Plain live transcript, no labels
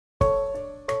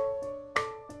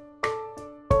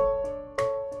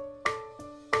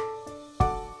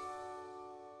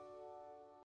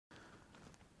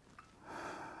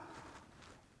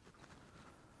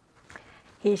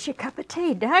Here's your cup of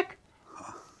tea, Doug.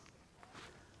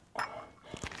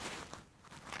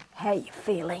 How you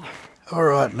feeling? All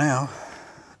right now.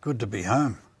 Good to be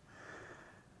home.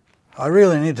 I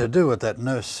really need to do what that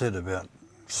nurse said about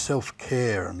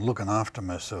self-care and looking after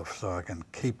myself so I can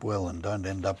keep well and don't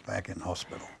end up back in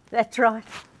hospital. That's right.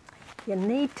 You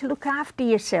need to look after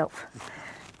yourself.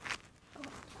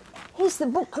 Here's the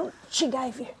booklet she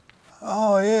gave you.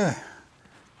 Oh yeah,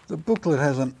 the booklet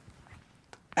has an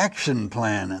action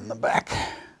plan in the back.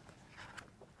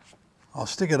 I'll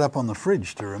stick it up on the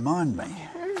fridge to remind me.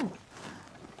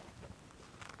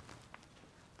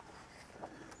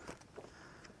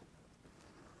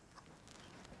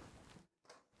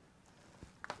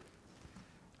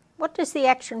 What does the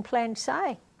action plan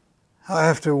say? I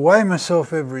have to weigh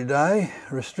myself every day,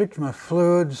 restrict my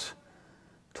fluids,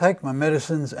 take my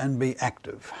medicines and be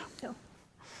active. Oh.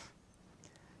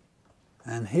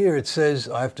 And here it says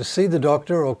I have to see the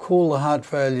doctor or call the heart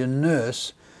failure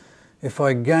nurse if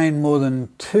I gain more than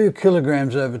 2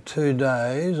 kilograms over 2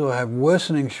 days, or have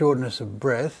worsening shortness of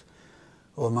breath,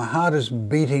 or my heart is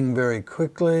beating very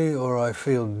quickly, or I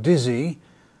feel dizzy,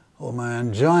 or my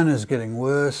angina is getting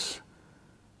worse,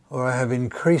 or I have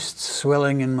increased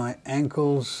swelling in my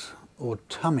ankles or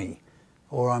tummy,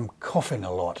 or I'm coughing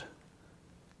a lot.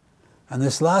 And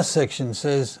this last section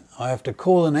says I have to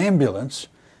call an ambulance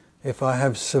if I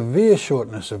have severe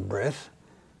shortness of breath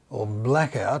or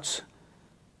blackouts,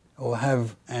 or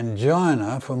have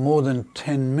angina for more than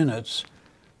 10 minutes,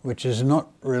 which is not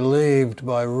relieved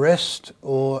by rest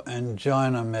or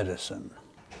angina medicine.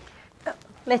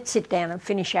 Let's sit down and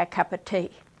finish our cup of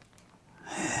tea.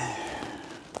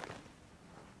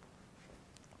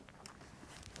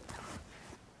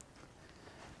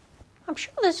 I'm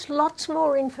sure there's lots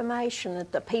more information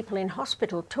that the people in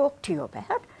hospital talk to you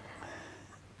about.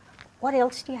 What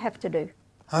else do you have to do?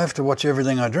 I have to watch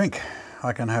everything I drink.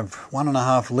 I can have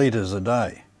 1.5 litres a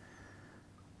day.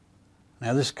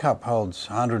 Now this cup holds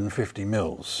 150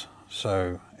 mils,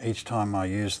 so each time I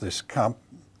use this cup,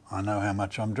 I know how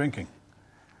much I'm drinking.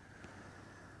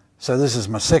 So this is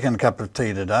my second cup of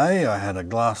tea today. I had a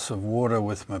glass of water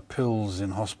with my pills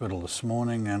in hospital this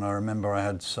morning, and I remember I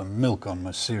had some milk on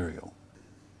my cereal.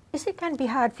 Is it going to be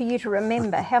hard for you to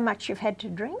remember how much you've had to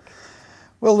drink?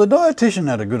 Well, the dietitian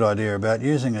had a good idea about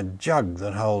using a jug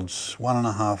that holds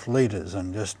 1.5 litres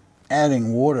and just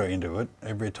adding water into it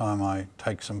every time I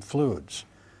take some fluids.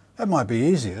 That might be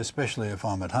easier, especially if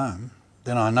I'm at home.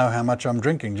 Then I know how much I'm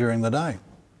drinking during the day.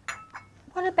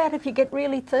 What about if you get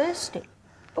really thirsty?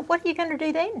 But what are you going to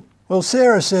do then? Well,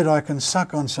 Sarah said I can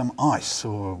suck on some ice,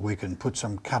 or we can put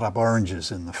some cut up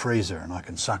oranges in the freezer and I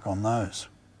can suck on those.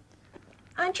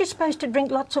 Aren't you supposed to drink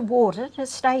lots of water to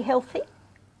stay healthy?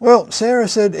 Well, Sarah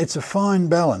said it's a fine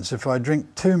balance. If I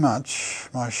drink too much,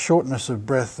 my shortness of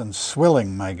breath and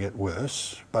swelling may get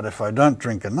worse, but if I don't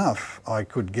drink enough, I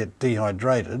could get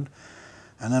dehydrated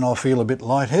and then I'll feel a bit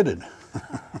lightheaded.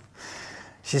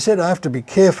 She said I have to be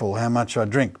careful how much I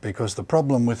drink because the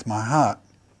problem with my heart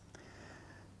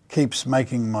keeps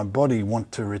making my body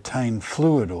want to retain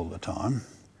fluid all the time.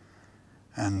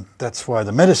 And that's why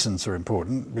the medicines are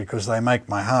important, because they make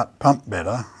my heart pump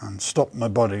better and stop my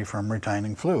body from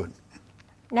retaining fluid.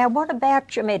 Now, what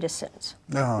about your medicines?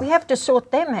 Oh. We have to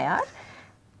sort them out.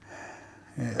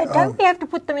 Yeah, But don't we have to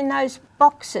put them in those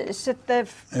boxes that the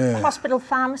hospital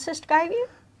pharmacist gave you?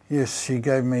 Yes, she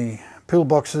gave me pill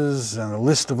boxes and a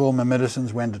list of all my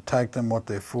medicines, when to take them, what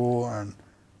they're for, and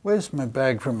where's my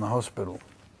bag from the hospital?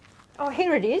 Oh,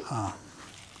 here it is.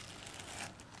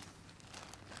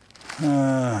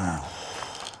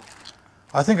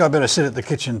 I think I better sit at the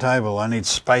kitchen table. I need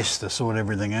space to sort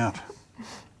everything out.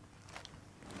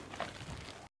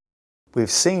 We've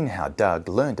seen how Doug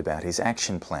learned about his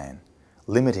action plan,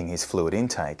 limiting his fluid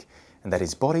intake, and that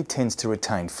his body tends to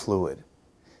retain fluid.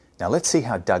 Now let's see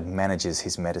how Doug manages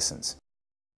his medicines.